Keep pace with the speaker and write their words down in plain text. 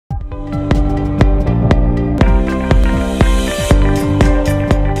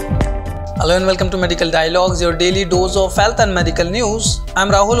Hello and welcome to Medical Dialogues, your daily dose of health and medical news. I'm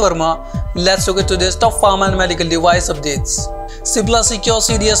Rahul Verma. Let's look at today's top pharma and medical device updates. Cipla secures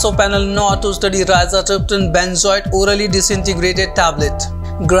CDSCO panel nod to study Rizatriptan Benzoate orally disintegrated tablet.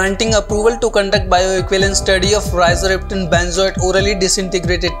 Granting approval to conduct bioequivalence study of Rizatriptan Benzoate orally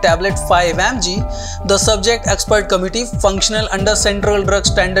disintegrated tablet 5 mg, the subject expert committee functional under Central Drug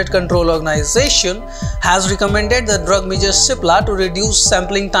Standard Control Organization has recommended the drug major Cipla to reduce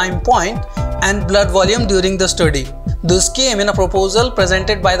sampling time point and blood volume during the study. This came in a proposal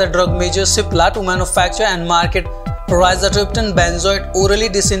presented by the drug major Cipla to manufacture and market Rizatriptan Benzoate orally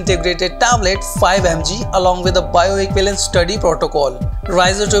disintegrated tablet 5 mg along with a bioequivalence study protocol.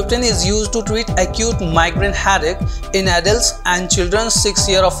 Rizatriptan is used to treat acute migraine headache in adults and children 6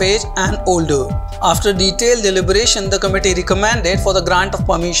 years of age and older. After detailed deliberation, the committee recommended for the grant of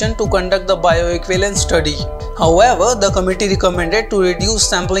permission to conduct the bioequivalence study. However, the committee recommended to reduce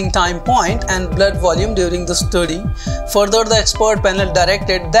sampling time point and blood volume during the study. Further, the expert panel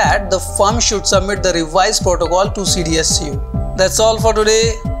directed that the firm should submit the revised protocol to CDSCO. That's all for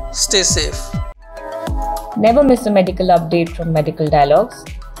today. Stay safe. Never miss a medical update from Medical Dialogues.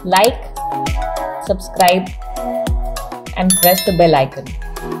 Like, subscribe, and press the bell icon.